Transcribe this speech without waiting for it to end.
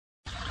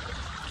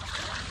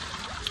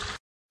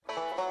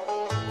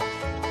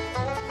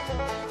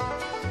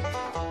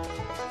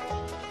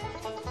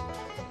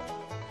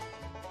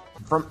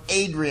from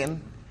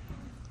Adrian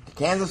to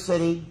Kansas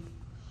City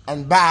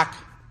and back,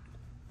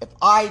 if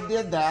I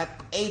did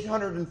that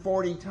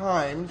 840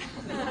 times,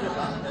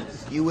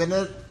 you would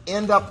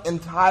end up in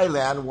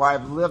Thailand, where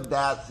I've lived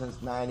at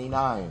since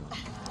 '99.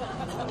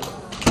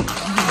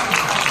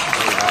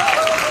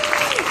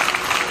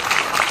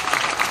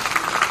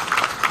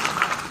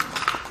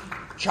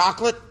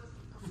 Chocolate?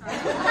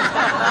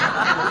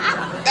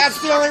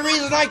 That's the only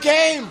reason I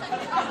came.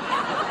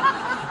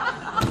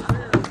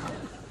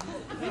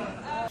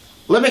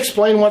 Let me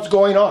explain what's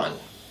going on.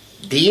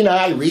 Dee and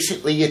I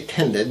recently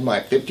attended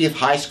my 50th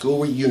high school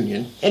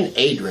reunion in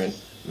Adrian,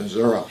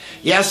 Missouri.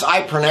 Yes,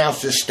 I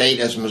pronounce this state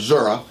as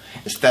Missouri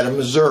instead of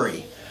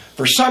Missouri.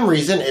 For some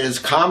reason, it is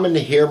common to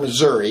hear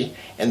Missouri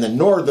in the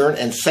northern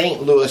and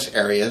St. Louis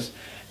areas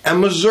and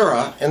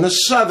Missouri in the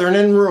southern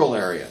and rural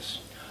areas.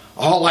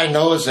 All I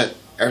know is that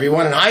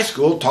everyone in high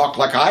school talked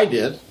like I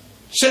did.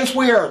 Since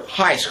we are at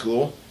high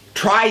school,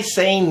 try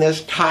saying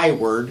this Thai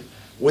word,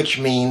 which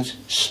means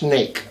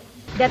snake.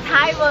 The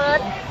Thai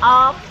word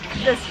of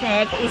the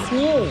snake is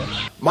new.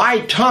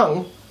 My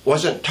tongue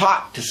wasn't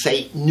taught to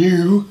say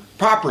new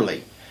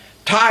properly.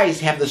 Thais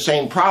have the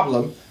same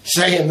problem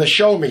saying the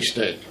show me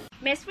steak.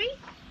 Misery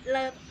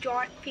love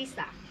George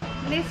pizza.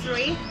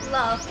 Misery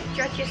love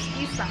George's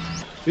pizza.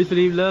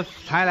 Misery loves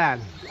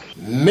Thailand.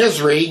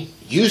 Misery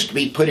used to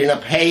be putting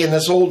up hay in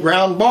this old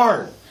round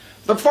barn.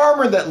 The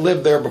farmer that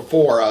lived there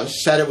before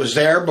us said it was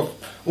there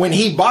when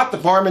he bought the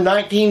farm in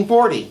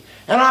 1940.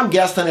 And I'm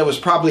guessing it was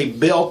probably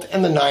built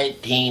in the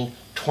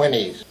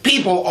 1920s.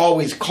 People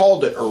always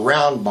called it a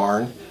round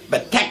barn,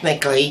 but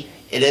technically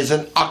it is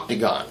an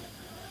octagon.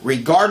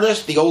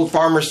 Regardless, the old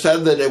farmer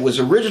said that it was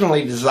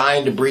originally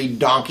designed to breed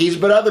donkeys,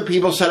 but other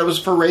people said it was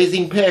for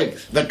raising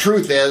pigs. The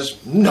truth is,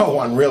 no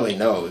one really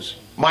knows.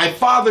 My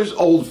father's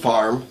old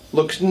farm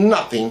looks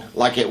nothing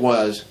like it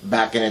was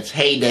back in its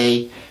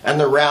heyday, and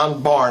the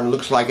round barn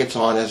looks like it's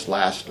on its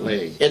last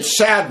leg. It's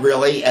sad,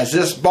 really, as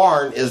this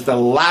barn is the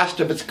last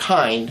of its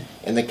kind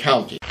in the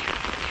county.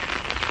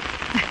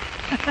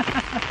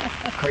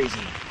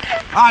 Crazy.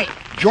 Hi,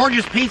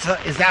 George's Pizza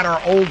is at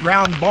our old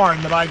round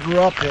barn that I grew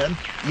up in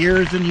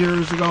years and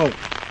years ago.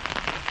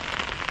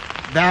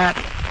 That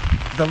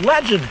the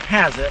legend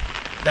has it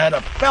that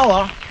a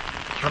fella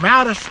from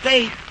out of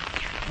state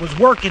was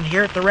working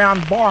here at the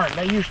round barn.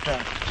 They used to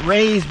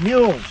raise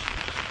mules.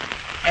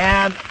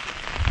 And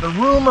the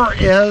rumor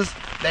is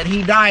that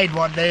he died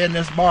one day in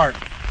this barn.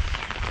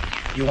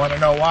 You want to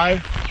know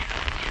why?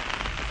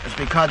 It's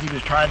because he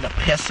was trying to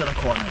piss in a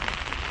corner.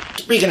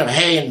 Speaking of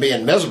hay and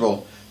being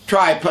miserable,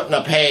 try putting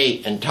up hay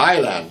in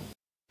Thailand.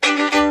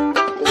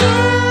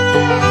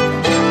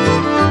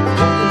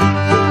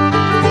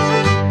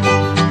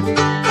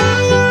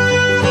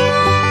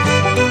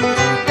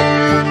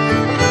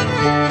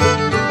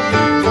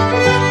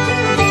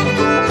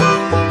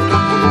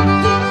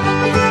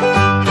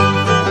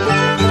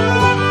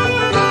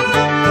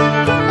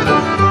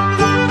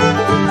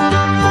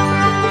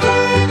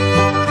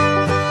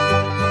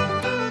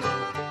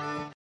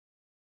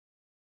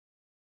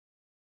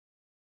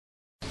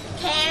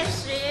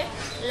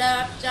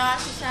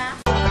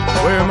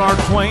 Where Mark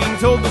Twain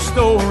told the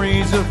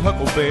stories of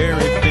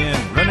Huckleberry Finn,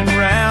 running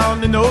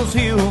round in those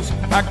hills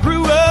I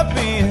grew up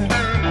in,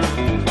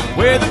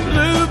 where the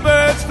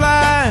bluebirds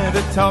fly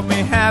that taught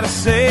me how to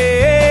sing.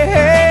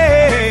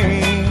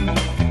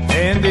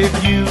 And if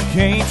you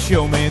can't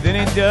show me, then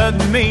it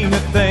doesn't mean a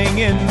thing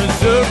in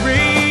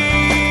Missouri.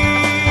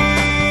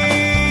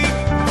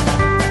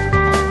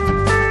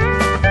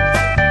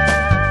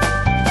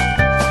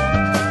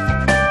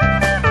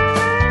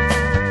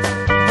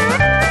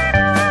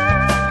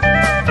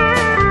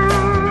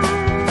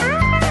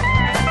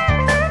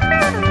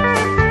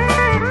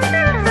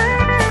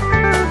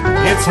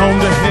 It's home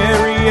to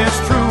Harry S.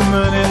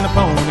 Truman and the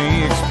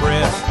Pony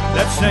Express,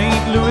 that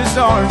St. Louis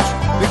Arch,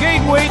 the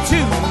gateway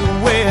to the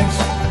West,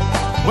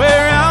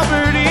 where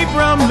Albert E.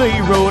 Brumley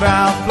wrote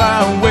 "I'll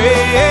Fly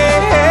Away,"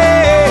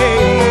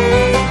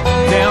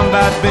 down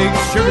by Big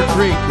Sugar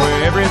Creek,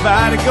 where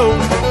everybody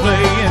goes to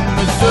play in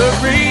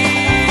Missouri.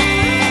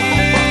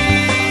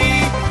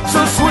 So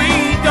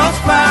sweet those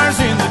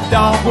flowers in the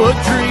dogwood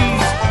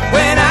trees,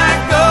 when I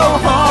go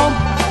home,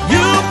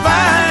 you'll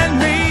find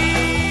me.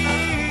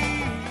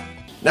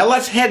 Now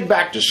let's head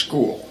back to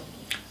school.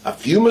 A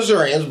few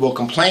Missourians will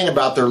complain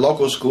about their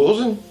local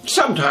schools, and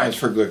sometimes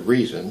for good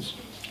reasons.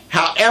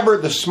 However,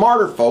 the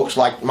smarter folks,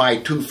 like my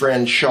two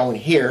friends shown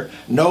here,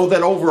 know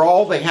that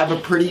overall they have a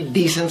pretty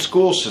decent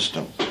school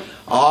system.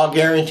 I'll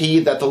guarantee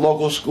you that the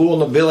local school in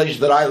the village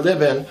that I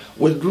live in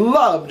would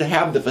love to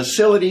have the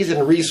facilities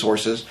and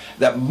resources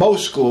that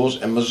most schools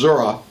in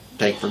Missouri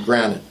take for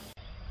granted.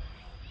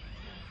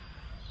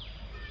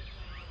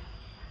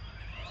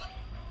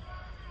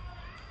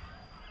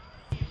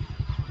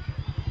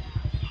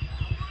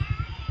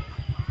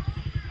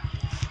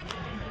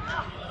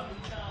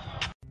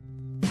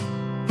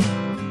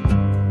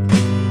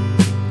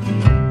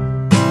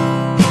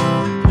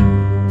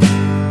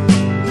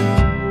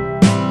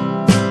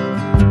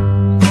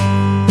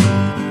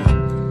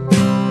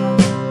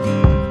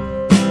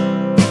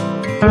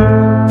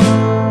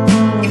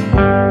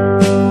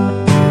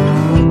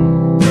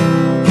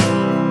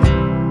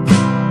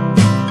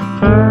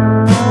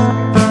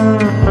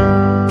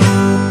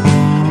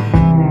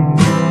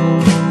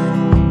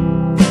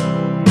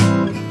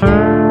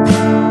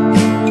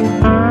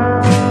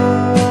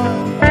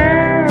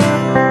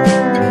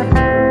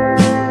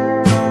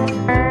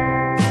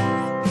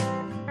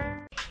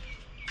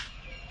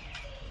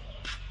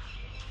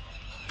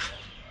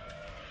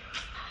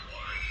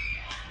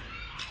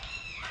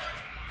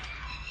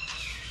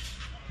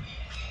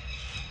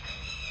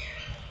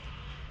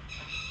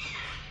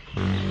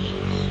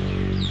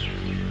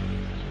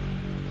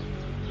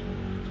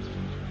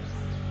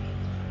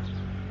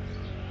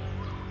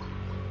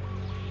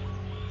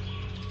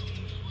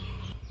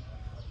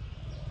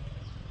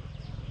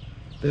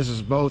 This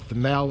is both the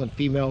male and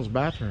female's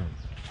bathroom.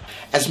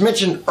 As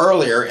mentioned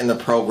earlier in the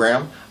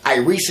program, I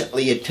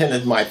recently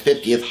attended my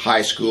 50th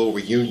high school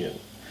reunion.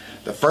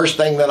 The first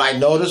thing that I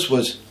noticed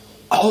was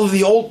all of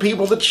the old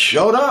people that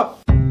showed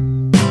up.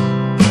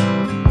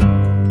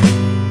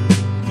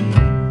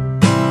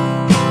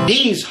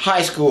 Dee's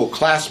high school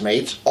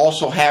classmates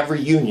also have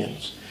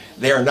reunions.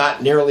 They are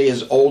not nearly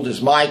as old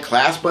as my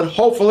class, but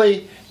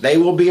hopefully they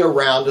will be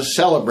around to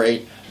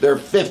celebrate their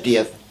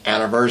 50th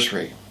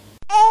anniversary.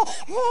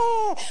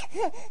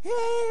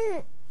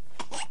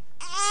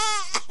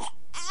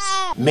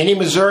 Many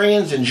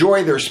Missourians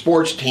enjoy their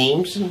sports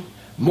teams, and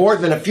more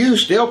than a few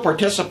still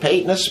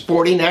participate in a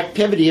sporting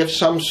activity of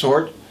some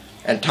sort,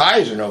 and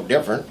ties are no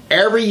different.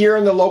 Every year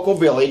in the local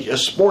village, a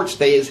sports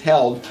day is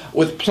held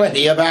with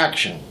plenty of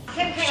action.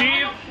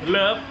 Cheese,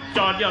 love, จ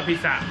อร์จยอดพิซ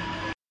ซ่า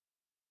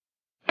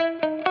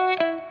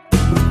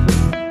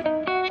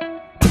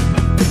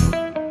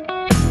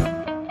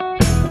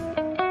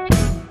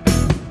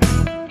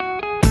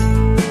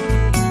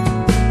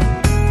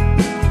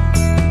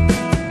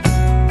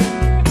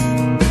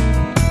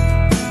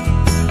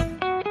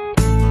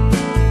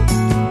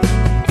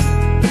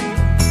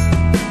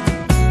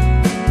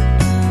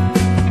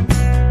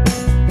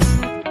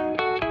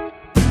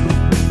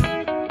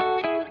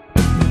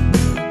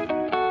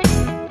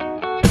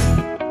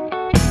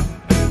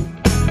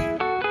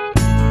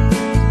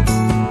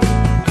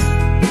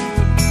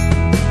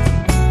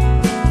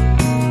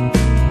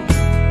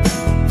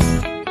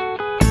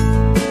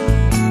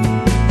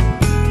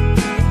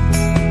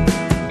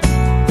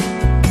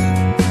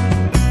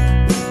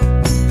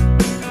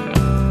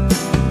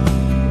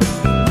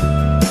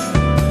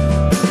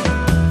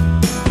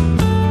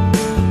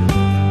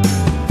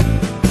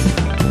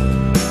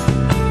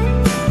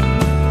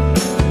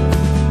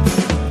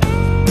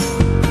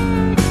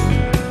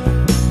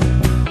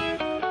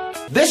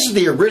This is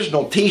the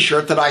original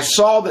t-shirt that I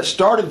saw that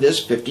started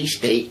this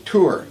 50-state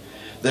tour.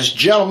 This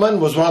gentleman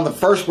was one of the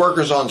first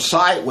workers on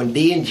site when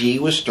D&G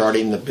was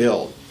starting the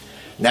build.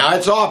 Now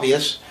it's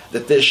obvious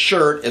that this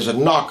shirt is a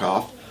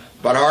knockoff,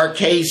 but our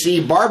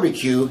KC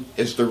barbecue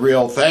is the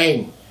real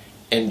thing.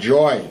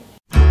 Enjoy.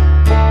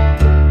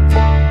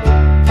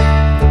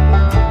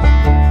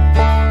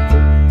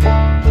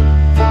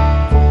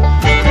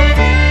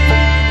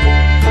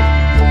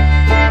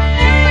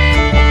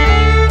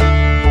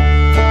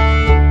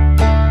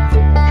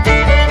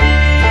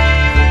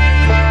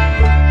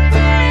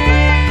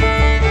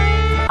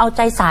เอาใ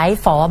จสาย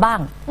ฝอบ้าง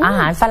อาห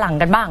ารฝรั่ง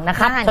กันบ้างนะค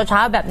รับเช้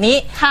าๆแบบนี้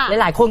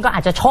หลายๆคนก็อ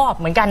าจจะชอบ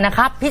เหมือนกันนะค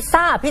รับพิซ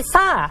ซ่า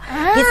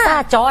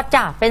จอร์จ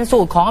จ้ะเป็นสู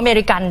ตรของอเม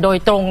ริกันโดย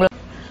ตรงเลย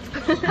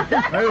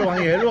王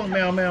爷弄没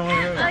有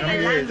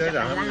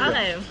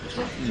Okay,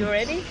 you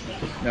ready?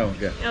 No,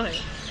 good. Okay,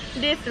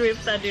 these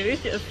ribs are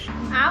delicious.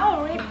 Our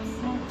ribs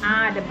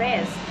are the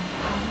best.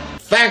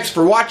 Thanks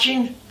for watching,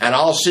 and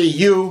I'll see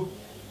you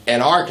in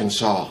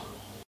Arkansas.